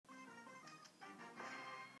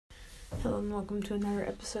Hello and welcome to another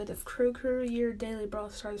episode of Crow Crew, your daily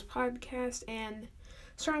Brawl Stars podcast. And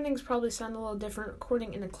surroundings probably sound a little different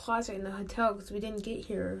recording in a closet in the hotel because we didn't get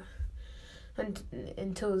here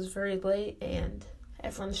until it was very late and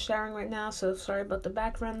everyone's showering right now, so sorry about the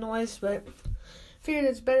background noise, but figured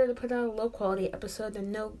it's better to put out a low quality episode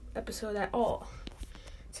than no episode at all.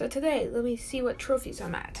 So today, let me see what trophies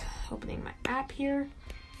I'm at. Opening my app here.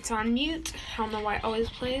 It's on mute. I don't know why it always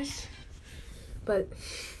plays, but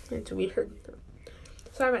it's weird.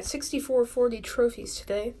 So I'm at 6440 trophies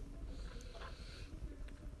today.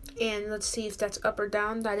 And let's see if that's up or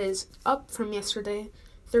down. That is up from yesterday.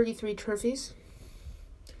 33 trophies.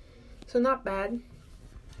 So not bad.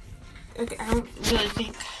 Okay, I don't really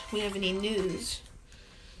think we have any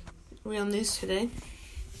real news today.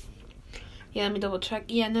 Yeah, let me double check.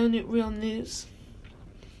 Yeah, no real news.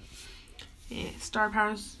 Yeah, Star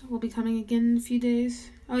Powers will be coming again in a few days.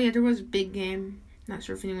 Oh yeah, there was a big game. Not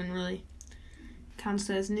sure if anyone really counts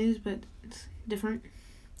that as news, but it's different.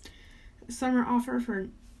 Summer offer for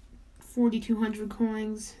 4,200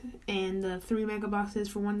 coins and the 3 mega boxes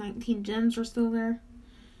for 119 gems are still there.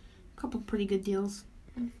 A couple pretty good deals,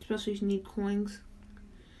 especially if you need coins.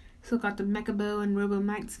 Still got the Mecha Bow and Robo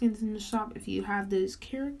Max skins in the shop if you have those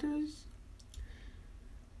characters.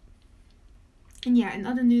 And yeah, in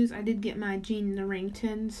other news, I did get my Gene in the Ring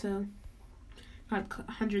 10, so got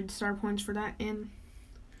 100 star points for that. And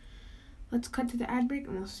let's cut to the ad break,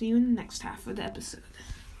 and we'll see you in the next half of the episode.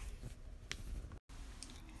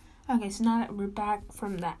 Okay, so now that we're back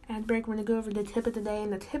from that ad break, we're going to go over the tip of the day.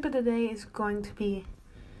 And the tip of the day is going to be,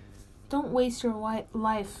 don't waste your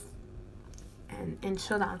life in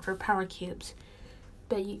Showdown for power cubes.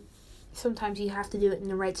 But sometimes you have to do it in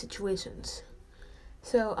the right situations.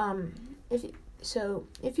 So,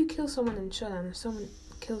 if you kill someone in Showdown, or someone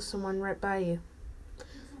kills someone right by you,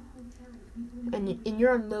 and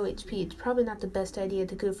you're on low HP, it's probably not the best idea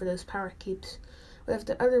to go for those power cubes. But if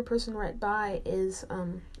the other person right by is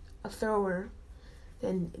a thrower,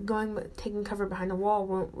 then taking cover behind a wall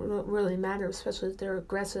won't really matter, especially if they're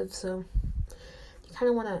aggressive. So you kind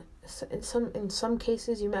of want to, in some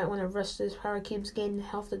cases, you might want to rush those power cubes, gain the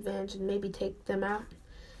health advantage, and maybe take them out.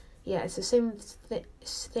 Yeah, it's the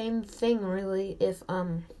same thing really. If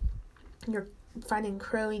you're fighting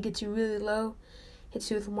Crow, he gets you really low,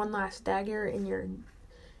 hits you with one last dagger, and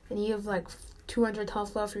you have like 200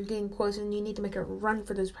 health left, you're getting poisoned, you need to make a run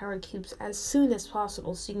for those power cubes as soon as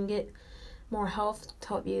possible so you can get more health to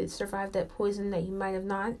help you survive that poison that you might have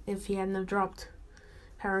not if he hadn't have dropped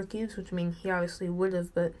power cubes, which I mean he obviously would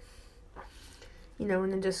have, but and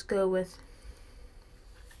then just go with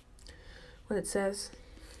what it says.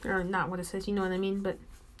 Or not what it says, you know what I mean, but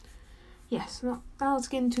yes, now let's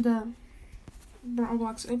get into the Brawl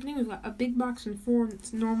box opening. We've got a big box and 4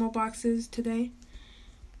 normal boxes today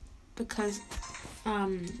because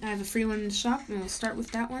I have a free one in the shop, and we'll start with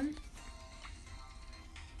that one.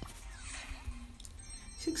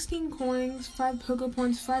 16 coins, 5 Poké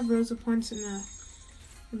points, 5 Rosa points, and a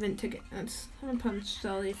event ticket. I'm gonna punch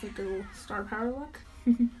Shelly for good star power luck.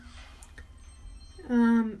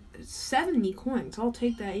 70 coins. I'll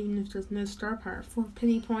take that even if there's no star power. 4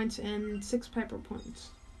 penny points and 6 Piper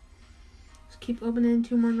points. Just keep opening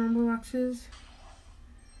 2 more normal boxes.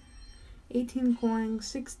 18 coins,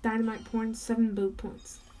 6 dynamite points, 7 boat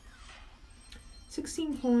points.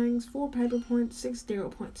 16 coins, 4 Piper points, 6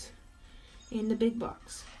 Daryl points. And the big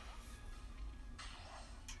box.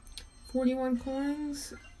 41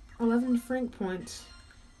 coins, 11 Frank points,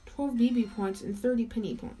 12 BB points, and 30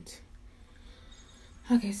 penny points.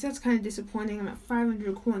 Okay, so that's kind of disappointing. I'm at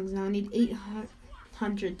 500 coins now. I need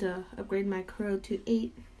 800 to upgrade my Crow to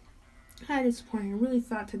 8. Kind of disappointing. I really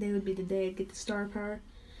thought today would be the day I'd get the star power.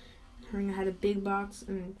 I had a big box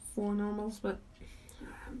and 4 normals, but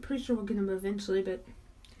I'm pretty sure we'll get them eventually, but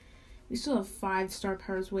we still have 5 star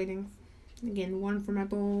powers waiting. Again, 1 for my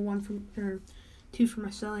Bull, 2 for my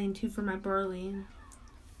Shelly, and 2 for my Barley. And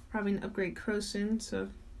probably gonna upgrade Crow soon, so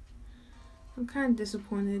I'm kind of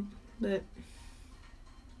disappointed, but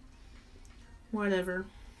whatever.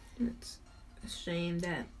 It's a shame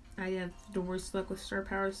that I have the worst luck with star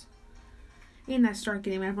powers. And I start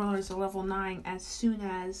getting my brawlers to level 9 as soon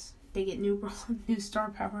as they get new star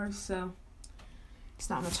powers, so it's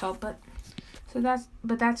not much help. But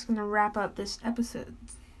that's gonna wrap up this episode.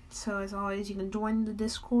 So as always, you can join the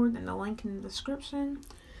Discord and the link in the description.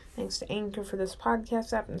 Thanks to Anchor for this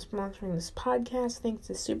podcast app and sponsoring this podcast. Thanks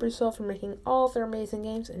to Supercell for making all of their amazing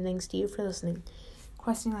games, and thanks to you for listening.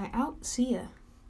 Questing Night out. See ya.